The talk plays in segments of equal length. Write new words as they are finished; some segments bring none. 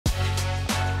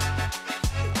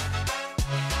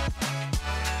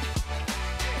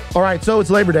All right, so it's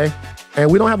Labor Day,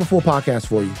 and we don't have a full podcast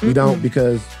for you. We don't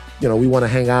because, we want to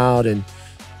hang out and,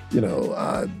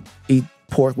 eat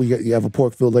pork. You have a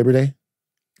pork-filled Labor Day?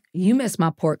 You missed my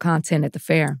pork content at the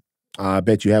fair. I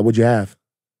bet you have. What'd you have?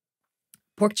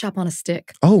 Pork chop on a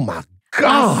stick. Oh, my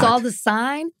God. I saw the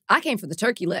sign. I came for the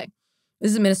turkey leg.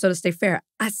 This is Minnesota State Fair.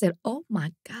 I said, oh,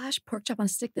 my gosh, pork chop on a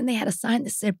stick. Then they had a sign that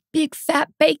said big fat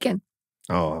bacon.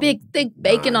 Oh, big, thick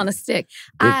bacon on a stick.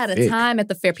 I had a time at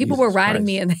the fair. People were riding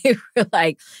me and they were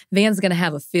like, Van's going to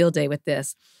have a field day with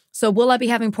this. So will I be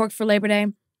having pork for Labor Day?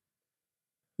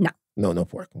 No. No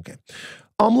pork. Okay.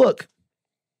 Look,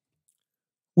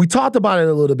 we talked about it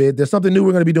a little bit. There's something new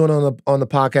we're going to be doing on the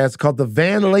podcast called the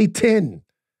Van LaTEN.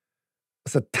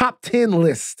 It's a top 10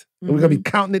 list. And we're going to be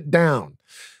counting it down.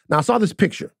 Now, I saw this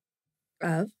picture.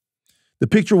 Of? The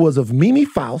picture was of Mimi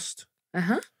Faust,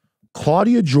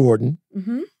 Claudia Jordan,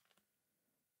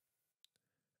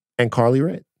 and Carly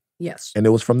Red. Yes. And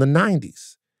it was from the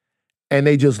 90s. And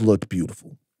they just looked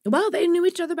beautiful. Well, they knew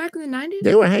each other back in the 90s?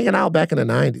 They were hanging out back in the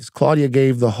 90s. Claudia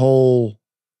gave the whole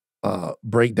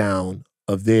breakdown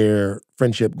of their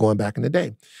friendship going back in the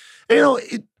day.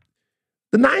 And,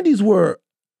 the 90s were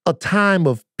a time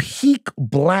of peak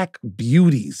Black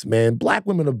beauties, man. Black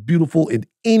women are beautiful in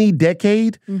any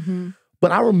decade.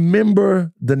 But I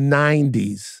remember the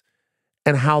 90s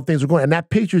and how things were going. And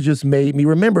that picture just made me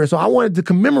remember. So I wanted to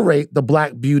commemorate the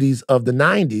Black beauties of the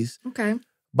 90s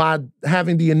by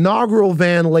having the inaugural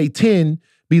Van LaTEN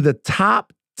be the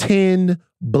top 10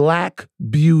 Black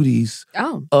beauties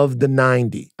of the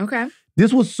 90s. Okay.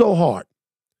 This was so hard.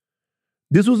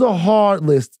 This was a hard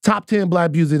list. Top 10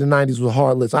 Black beauties of the 90s was a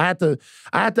hard list. I had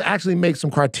to actually make some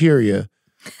criteria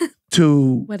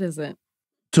to... What is it?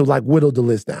 To whittle the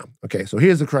list down. Okay, so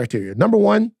here's the criteria. Number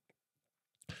one,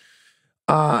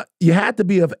 you had to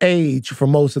be of age for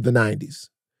most of the 90s.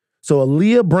 So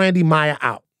Aaliyah, Brandy, Maya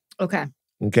out. Okay.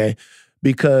 Okay,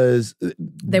 because...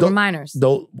 They were minors.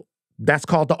 That's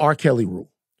called the R. Kelly rule.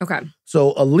 Okay.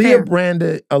 So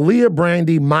Aaliyah,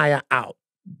 Brandy, Maya out.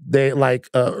 They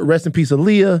rest in peace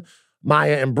Aaliyah,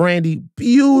 Maya, and Brandy,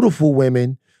 beautiful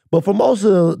women. But for most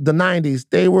of the 90s,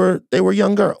 they were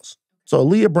young girls. So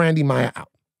Aaliyah, Brandy, Maya out.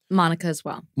 Monica as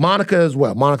well. Monica's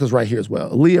right here as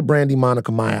well. Aaliyah, Brandy,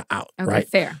 Monica, Maya out. Okay, right?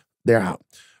 Fair. They're out.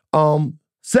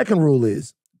 Second rule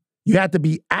is you have to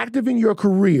be active in your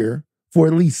career for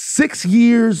at least 6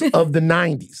 years of the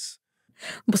 90s.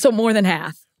 So more than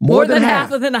half. More than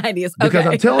half of the 90s. Okay. Because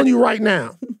I'm telling you right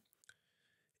now,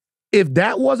 if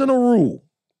that wasn't a rule,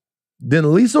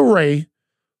 then Lisa Ray,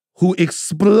 who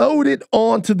exploded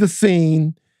onto the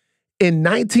scene in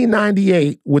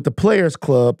 1998 with the Players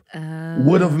Club,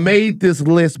 would have made this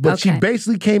list, but she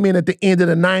basically came in at the end of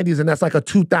the 90s, and that's like a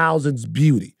 2000s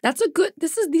beauty. That's a good,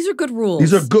 these are good rules.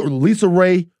 These are good. Lisa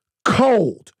Ray,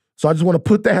 cold. So I just want to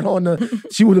put that on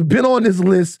she would have been on this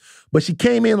list, but she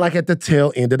came in like at the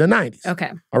tail end of the 90s.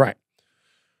 Okay. All right.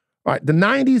 The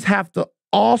 90s have to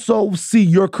also see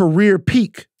your career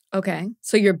peak. Okay.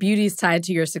 So your beauty's tied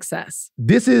to your success.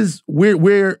 This is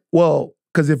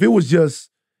because if it was just,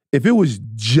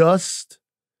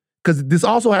 because this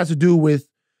also has to do with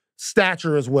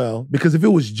stature as well, because if it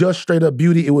was just straight up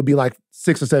beauty, it would be like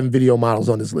 6 or 7 video models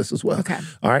on this list as well. Okay.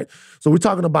 All right. So we're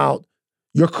talking about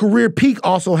your career peak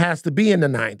also has to be in the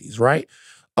 90s, right?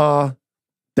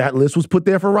 That list was put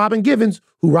there for Robin Givens,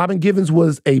 who Robin Givens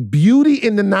was a beauty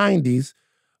in the 90s,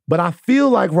 but I feel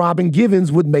like Robin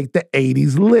Givens would make the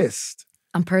 80s list.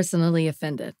 I'm personally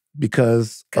offended.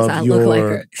 Because I look like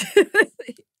her.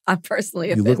 I'm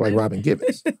personally offended. You look like Robin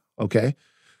Givens. Okay.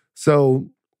 So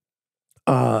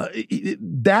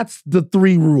that's the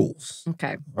 3 rules.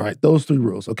 Okay. All right. Those 3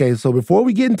 rules. Okay. So before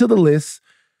we get into the list,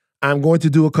 I'm going to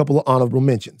do a couple of honorable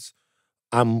mentions.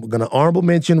 I'm going to honorable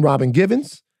mention Robin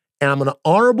Givens, and I'm going to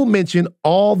honorable mention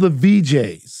all the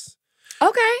VJs.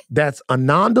 Okay. That's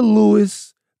Ananda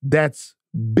Lewis. That's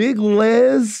Big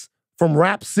Les from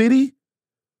Rap City.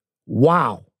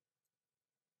 Wow.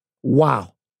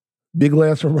 Big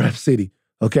Les from Rap City.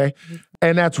 Okay.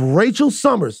 And that's Rachel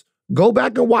Summers. Go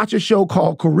back and watch a show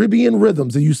called Caribbean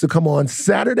Rhythms. It used to come on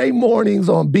Saturday mornings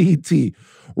on BET.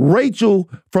 Rachel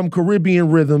from Caribbean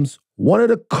Rhythms, one of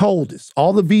the coldest.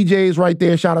 All the VJs right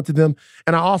there, shout out to them.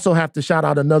 And I also have to shout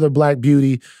out another Black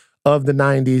beauty of the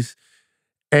 90s.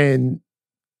 And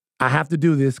I have to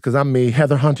do this because I'm me,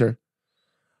 Heather Hunter.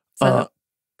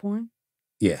 Porn?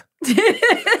 Yeah.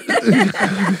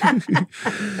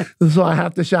 So I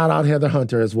have to shout out Heather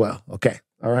Hunter as well. Okay.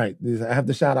 All right. I have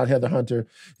to shout out Heather Hunter.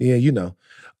 Yeah, you know.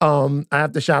 I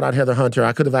have to shout out Heather Hunter.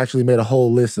 I could have actually made a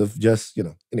whole list of just,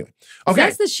 anyway. Okay.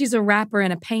 That's that she's a rapper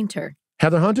and a painter.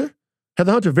 Heather Hunter?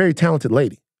 Heather Hunter, very talented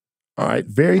lady. All right,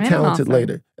 very talented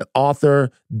lady.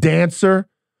 Author, dancer.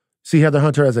 See Heather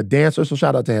Hunter as a dancer, so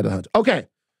shout out to Heather Hunter. Okay.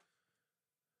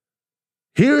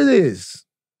 Here it is.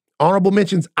 Honorable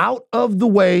mentions out of the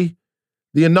way.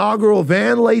 The inaugural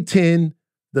Van LaTEN,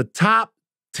 the top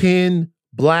 10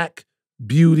 Black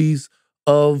beauties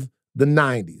of the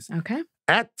 90s. Okay.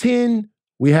 At 10,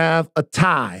 we have a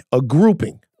tie, a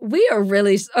grouping. We are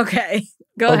really, okay,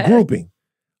 go ahead. A grouping.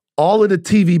 All of the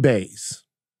TV bays.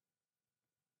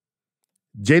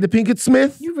 Jada Pinkett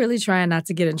Smith. You're really trying not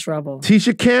to get in trouble.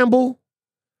 Tisha Campbell,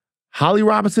 Holly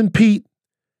Robinson Pete,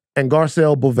 and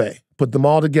Garcelle Beauvais. Put them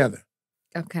all together.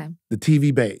 Okay. The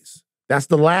TV bays. That's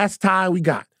the last tie we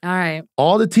got. All right.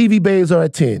 All the TV bays are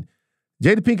at 10.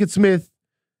 Jada Pinkett Smith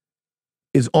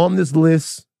is on this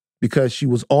list because she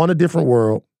was on A Different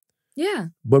World. Yeah.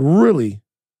 But really,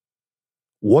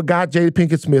 what got Jada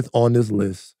Pinkett Smith on this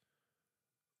list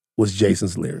was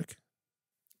Jason's lyric.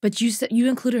 But you said you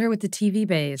included her with the TV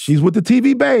bays. She's with the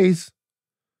TV bays,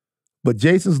 but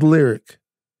Jason's lyric,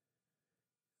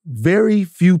 very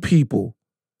few people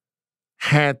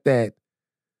had that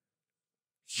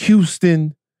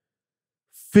Houston,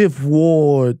 Fifth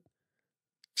Ward.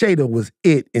 Jada was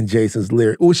it in Jason's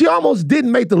lyric. Well, she almost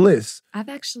didn't make the list. I've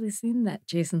actually seen that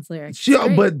Jason's lyric.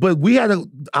 But we had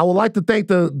I would like to thank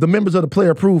the members of the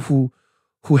Player Proof who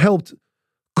helped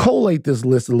collate this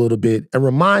list a little bit and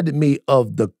reminded me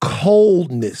of the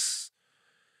coldness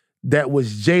that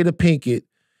was Jada Pinkett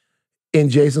in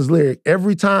Jason's lyric.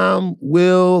 Every time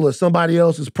Will or somebody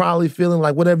else is probably feeling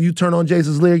like whatever you turn on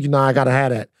Jason's lyric, I gotta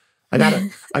have that. I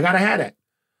gotta have that.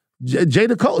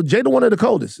 Jada one of the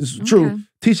coldest. It's true.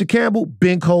 Tisha Campbell,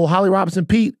 been cold. Holly Robinson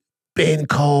Pete, been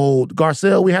cold.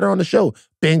 Garcelle, we had her on the show,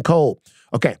 been cold.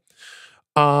 Okay.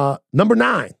 Number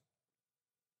 9.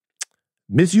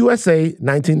 Miss USA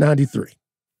 1993.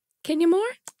 Kenya Moore?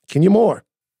 Kenya Moore.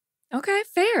 Okay,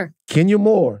 fair. Kenya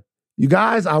Moore. You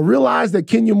guys, I realized that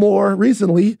Kenya Moore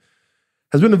recently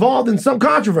has been involved in some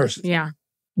controversy. Yeah.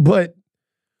 But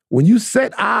when you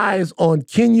set eyes on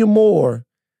Kenya Moore,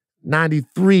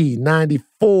 93,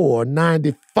 94,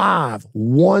 95,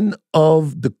 one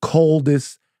of the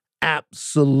coldest,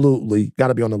 absolutely got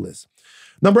to be on the list.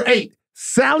 Number 8,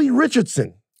 Sally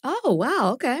Richardson. Oh,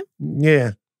 wow, okay.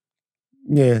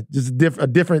 Yeah, just a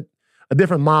different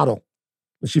model.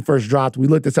 When she first dropped, we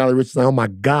looked at Sally Richardson, oh my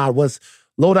God, what's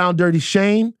Low Down Dirty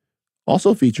Shame,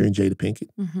 also featuring Jada Pinkett,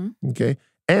 okay?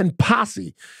 And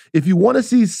Posse. If you want to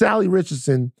see Sally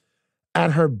Richardson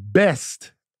at her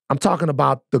best, I'm talking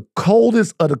about the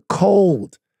coldest of the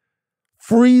cold,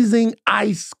 freezing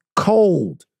ice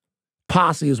cold.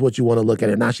 Posse is what you want to look at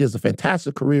her. Now she has a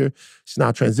fantastic career. She's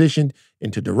now transitioned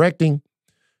into directing.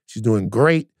 She's doing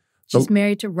great. She's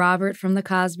married to Robert from The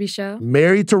Cosby Show.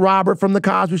 Married to Robert from The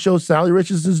Cosby Show. Sally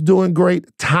Richardson's doing great.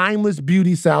 Timeless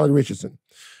beauty, Sally Richardson.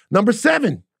 Number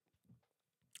 7,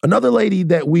 another lady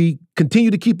that we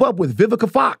continue to keep up with,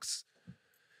 Vivica Fox.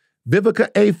 Vivica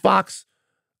A. Fox.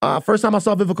 First time I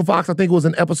saw Vivica Fox, I think it was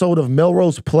an episode of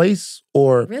Melrose Place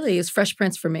or... Really? It's Fresh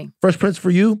Prince for me. Fresh Prince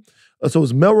for you. So it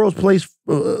was Melrose Place,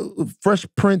 Fresh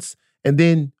Prince, and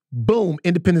then boom,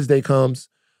 Independence Day comes.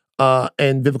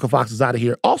 And Vivica Fox is out of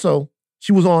here. Also,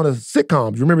 she was on a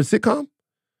sitcom. You remember the sitcom?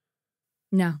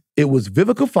 No. It was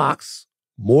Vivica Fox,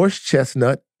 Morris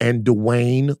Chestnut, and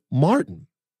Dwayne Martin.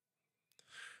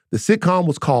 The sitcom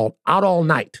was called Out All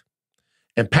Night.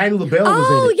 And Patti LaBelle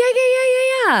was in it.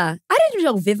 Yeah. I didn't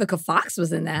know Vivica Fox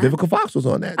was in that. Vivica Fox was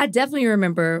on that. I definitely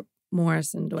remember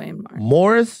Morris and Dwayne Martin.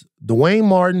 Morris, Dwayne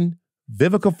Martin,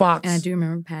 Vivica Fox. And I do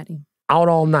remember Patti. Out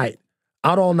All Night.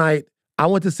 Out All Night. I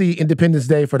went to see Independence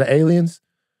Day for the aliens,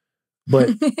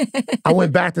 but I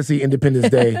went back to see Independence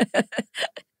Day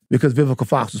because Vivica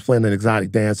Fox was playing an exotic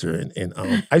dancer. And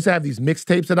I used to have these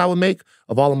mixtapes that I would make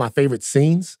of all of my favorite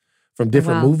scenes from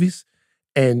different movies,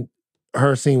 and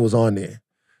her scene was on there.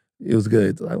 It was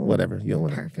good. Like, whatever. You don't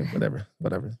want to,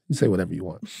 whatever. You say whatever you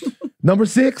want. Number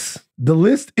 6, the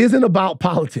list isn't about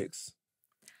politics.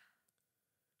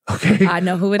 Okay? I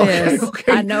know who it is.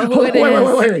 Okay. I know who it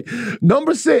is. Wait.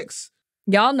 Number 6.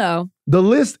 Y'all know. The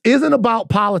list isn't about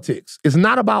politics. It's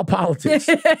not about politics.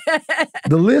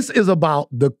 The list is about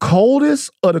the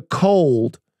coldest of the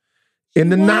cold in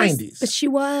the 90s. But she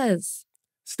was.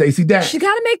 Stacey Dash. She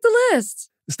got to make the list.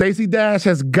 Stacey Dash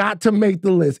has got to make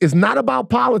the list. It's not about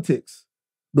politics.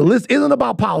 The list isn't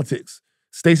about politics.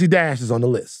 Stacey Dash is on the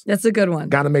list. That's a good one.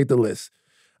 Got to make the list.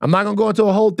 I'm not going to go into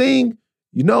a whole thing.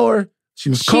 You know her. She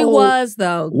was cold. She was,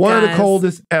 though, One guys. of the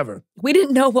coldest ever. We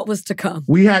didn't know what was to come.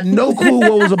 We had no clue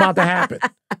what was about to happen.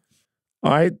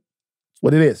 All right? That's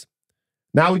what it is.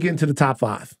 Now we get into the top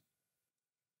 5.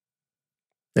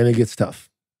 And it gets tough.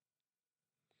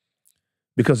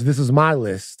 because this is my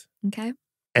list. Okay.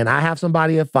 And I have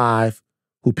somebody at 5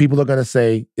 who people are going to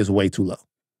say is way too low.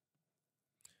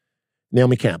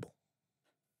 Naomi Campbell.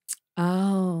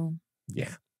 Oh.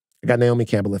 Yeah. I got Naomi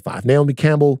Campbell at 5. Naomi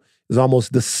Campbell is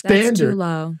almost the standard That's too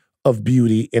low. of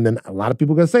beauty. And then a lot of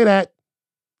people are going to say that.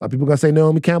 A lot of people are going to say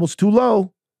Naomi Campbell's too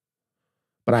low.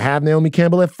 But I have Naomi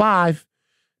Campbell at 5.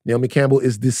 Naomi Campbell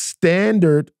is the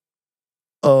standard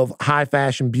of high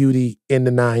fashion beauty in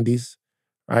the 90s.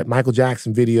 Right? Michael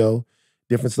Jackson video,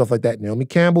 different stuff like that. Naomi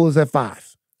Campbell is at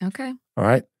 5. Okay. All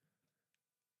right.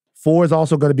 4 is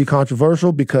also going to be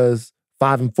controversial because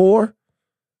 5 and 4,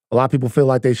 a lot of people feel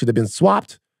like they should have been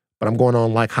swapped, but I'm going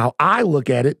on like how I look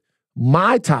at it,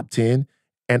 my top 10,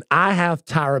 and I have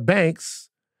Tyra Banks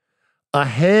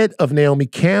ahead of Naomi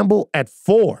Campbell at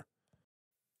 4.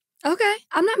 Okay.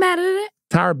 I'm not mad at it.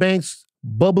 Tyra Banks,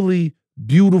 bubbly,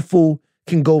 beautiful,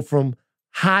 can go from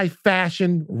high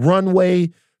fashion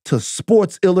runway to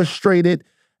Sports Illustrated,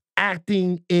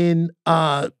 acting in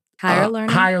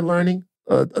higher learning,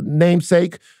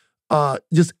 namesake,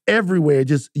 just everywhere,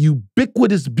 just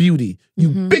ubiquitous beauty,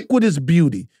 ubiquitous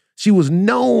beauty. She was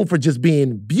known for just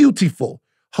being beautiful,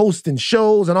 hosting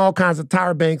shows and all kinds of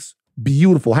Tyra Banks,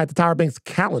 beautiful. Had the Tyra Banks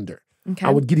calendar. Okay. I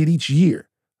would get it each year,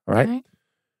 all right? All right.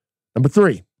 Number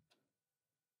 3,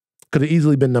 could have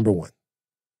easily been number 1.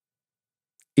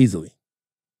 Easily.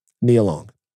 Nia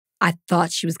Long. I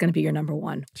thought she was going to be your number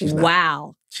 1. She's not.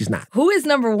 Wow. She's not. Who is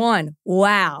number 1?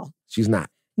 Wow. She's not.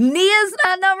 Nia's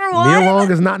not number 1? Nia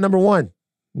Long is not number 1.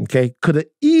 Okay? Could have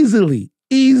easily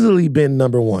been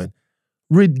number 1.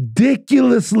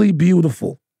 Ridiculously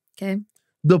beautiful. Okay.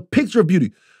 The picture of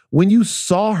beauty. When you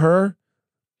saw her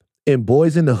in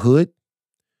Boys in the Hood,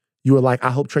 you were like,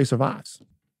 I hope Trey survives.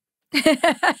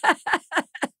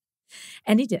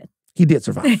 And he did. He did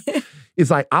survive. It's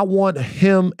like, I want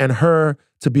him and her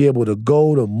to be able to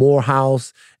go to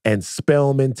Morehouse and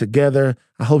Spelman together.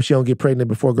 I hope she don't get pregnant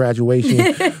before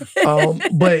graduation.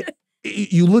 But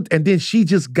you looked, and then she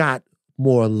just got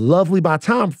more lovely. By the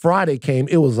time Friday came,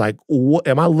 it was like, what,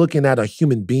 am I looking at a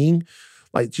human being?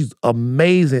 Like, she's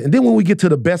amazing. And then when we get to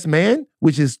The Best Man,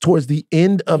 which is towards the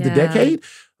end of the decade,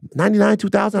 99,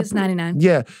 2000. It's 99.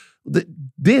 Yeah.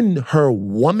 Then her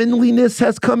womanliness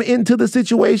has come into the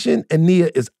situation, and Nia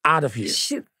is out of here.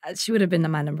 She would have been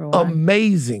my number 1.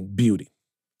 Amazing beauty.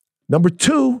 Number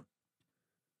 2,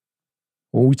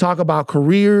 when we talk about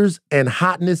careers and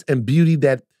hotness and beauty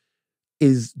that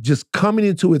is just coming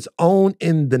into its own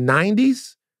in the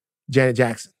 90s, Janet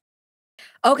Jackson.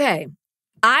 Okay.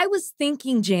 I was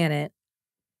thinking Janet,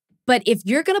 but if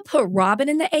you're going to put Robin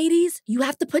in the 80s, you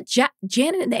have to put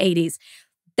Janet in the 80s.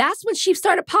 That's when she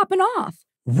started popping off.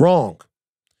 Wrong.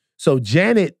 So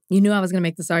Janet... You knew I was going to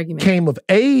make this argument. ...came of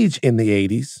age in the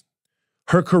 80s.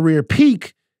 Her career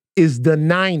peak is the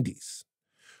 90s.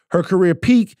 Her career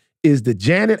peak is the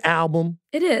Janet album.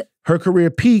 It is. Her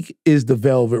career peak is the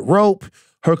Velvet Rope.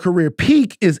 Her career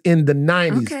peak is in the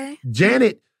 90s. Okay.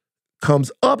 Janet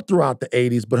comes up throughout the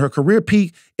 80s, but her career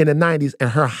peak in the 90s, and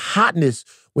her hotness,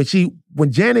 when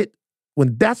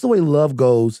That's the Way Love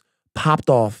Goes popped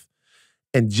off,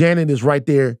 and Janet is right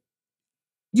there.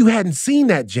 You hadn't seen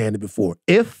that Janet before.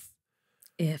 If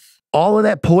all of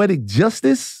that poetic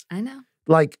justice. I know.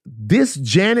 Like this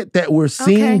Janet that we're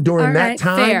seeing during that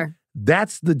time. Fair.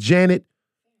 That's the Janet,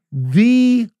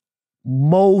 the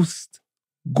most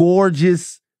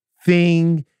gorgeous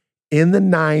thing in the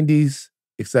 90s,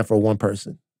 except for one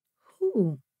person.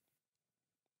 Who?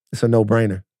 It's a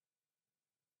no-brainer.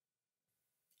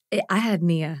 I had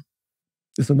Nia.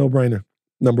 It's a no-brainer.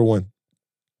 Number 1.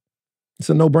 It's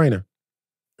a no-brainer.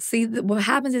 See, what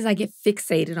happens is I get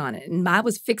fixated on it. And I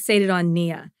was fixated on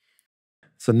Nia.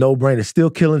 It's a no-brainer. Still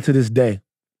killing to this day.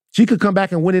 She could come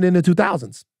back and win it in the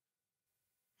 2000s.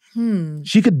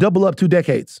 She could double up 2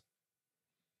 decades.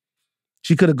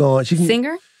 She could have gone.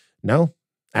 Singer? No,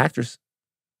 actress.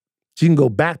 She can go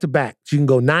back to back. She can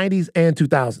go 90s and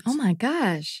 2000s. Oh my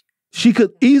gosh. She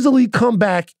could easily come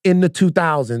back in the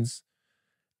 2000s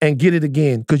and get it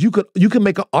again. Because you could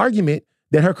make an argument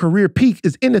that her career peak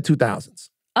is in the 2000s.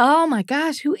 Oh my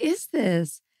gosh, who is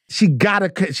this? She gotta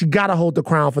hold the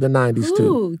crown for the 90s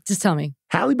too. Just tell me.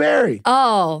 Halle Berry.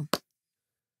 Oh.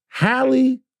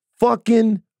 Halle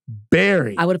fucking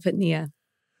Berry. I would have put Nia.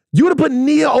 You would have put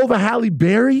Nia over Halle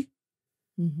Berry?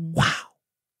 Mm-hmm. Wow.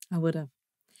 I would have.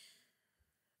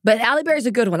 But Halle Berry's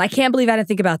a good one. I can't believe I didn't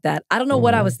think about that. I don't know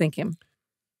what I was thinking.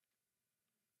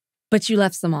 But you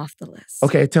left some off the list.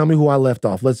 Okay, tell me who I left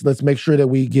off. Let's make sure that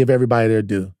we give everybody their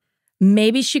due.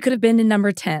 Maybe she could have been in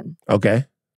number 10. Okay.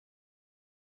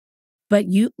 But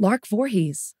Lark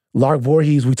Voorhees. Lark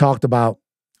Voorhees, we talked about.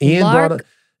 Ian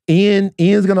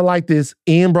Ian's gonna like this.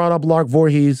 Ian brought up Lark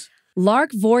Voorhees.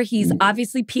 Lark Voorhees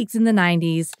obviously peaked in the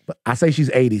 90s. But I say she's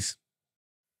 80s.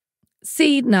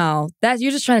 See, no.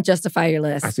 You're just trying to justify your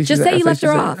list. Just say you left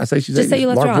her off. I say she's 80s. Just say you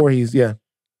left her off. Lark Voorhees, yeah.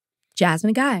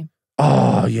 Jasmine Guy.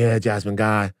 Oh, yeah, Jasmine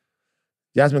Guy.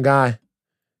 Jasmine Guy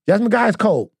is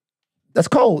cold. That's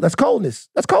cold. That's coldness.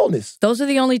 That's coldness. Those are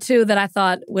the only two that I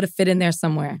thought would have fit in there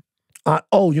somewhere.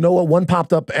 You know what? One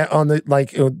popped up on the,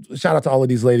 shout out to all of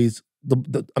these ladies. I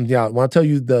want to tell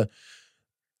you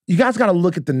you guys got to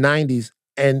look at the 90s,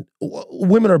 and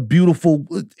women are beautiful.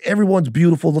 Everyone's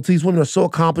beautiful. These women are so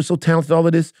accomplished, so talented, all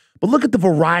of this. But look at the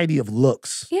variety of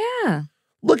looks. Yeah.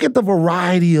 Look at the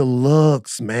variety of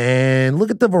looks, man. Look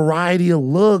at the variety of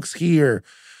looks here.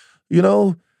 You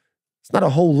know, it's not a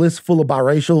whole list full of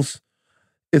biracials.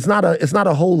 It's not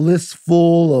a whole list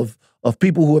full of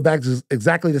people who have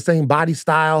exactly the same body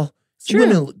style. True.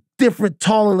 Women, different,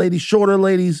 taller ladies, shorter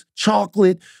ladies,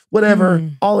 chocolate, whatever,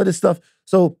 all of this stuff.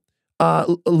 So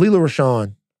Lela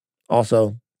Rochon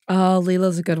also. Oh,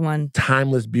 Lela's a good one.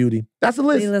 Timeless beauty. That's the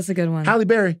list. Lela's a good one. Halle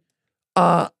Berry.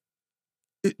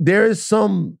 There is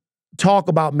some talk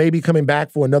about maybe coming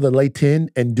back for another LaTEN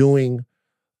and doing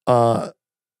top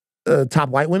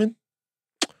white women.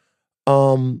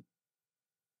 I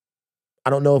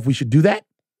don't know if we should do that.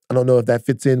 I don't know if that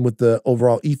fits in with the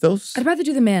overall ethos. I'd rather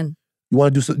do the men. You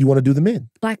want to do the men?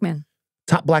 Black men.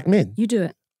 Top black men. You do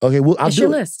it. Okay, well, I'll it's do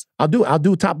your it. List. I'll do it. I'll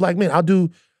do top black men. I'll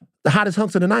do the hottest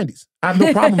hunks of the 90s. I have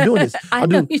no problem doing this. I'll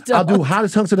do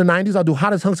hottest hunks of the 90s. I'll do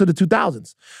hottest hunks of the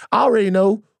 2000s. I already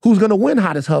know who's going to win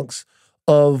hottest hunks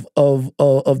of the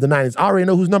 90s. I already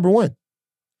know who's number one.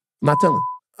 I'm not telling.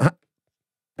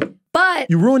 But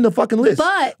you ruined the fucking list.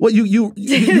 But well, you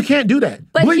can't do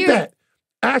that. But bleep that.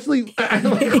 Ashleigh.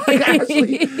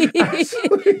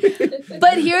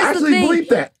 But here's the thing. Bleep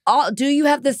that. Do you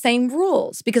have the same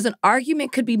rules? Because an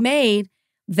argument could be made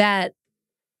that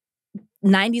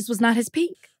 90s was not his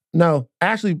peak. No,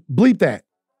 Ashleigh, bleep that.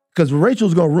 Because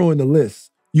Rachel's gonna ruin the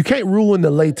list. You can't ruin the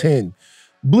LaTEN.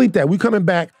 Bleep that. We coming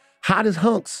back hottest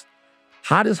hunks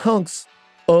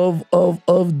of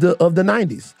the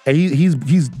 90s. And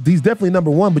he's definitely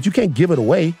number one, but you can't give it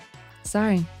away.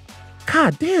 Sorry.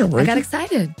 God damn, Rachel. I got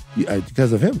excited.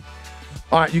 Because of him.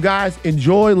 All right, you guys,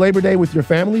 enjoy Labor Day with your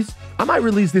families. I might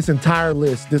release this entire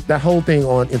list, that whole thing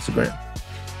on Instagram.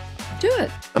 Do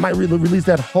it. I might release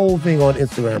that whole thing on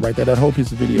Instagram right there, that whole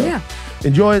piece of video. Yeah.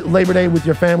 Enjoy Labor Day with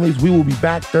your families. We will be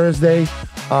back Thursday in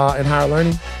Higher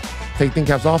Learning. Take thin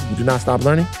caps off, but do not stop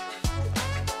learning.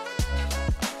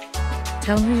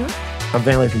 Tell them who you are. I'm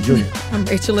Van Lathan Jr. I'm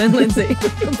Rachel and Lindsay.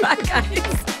 Bye,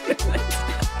 guys.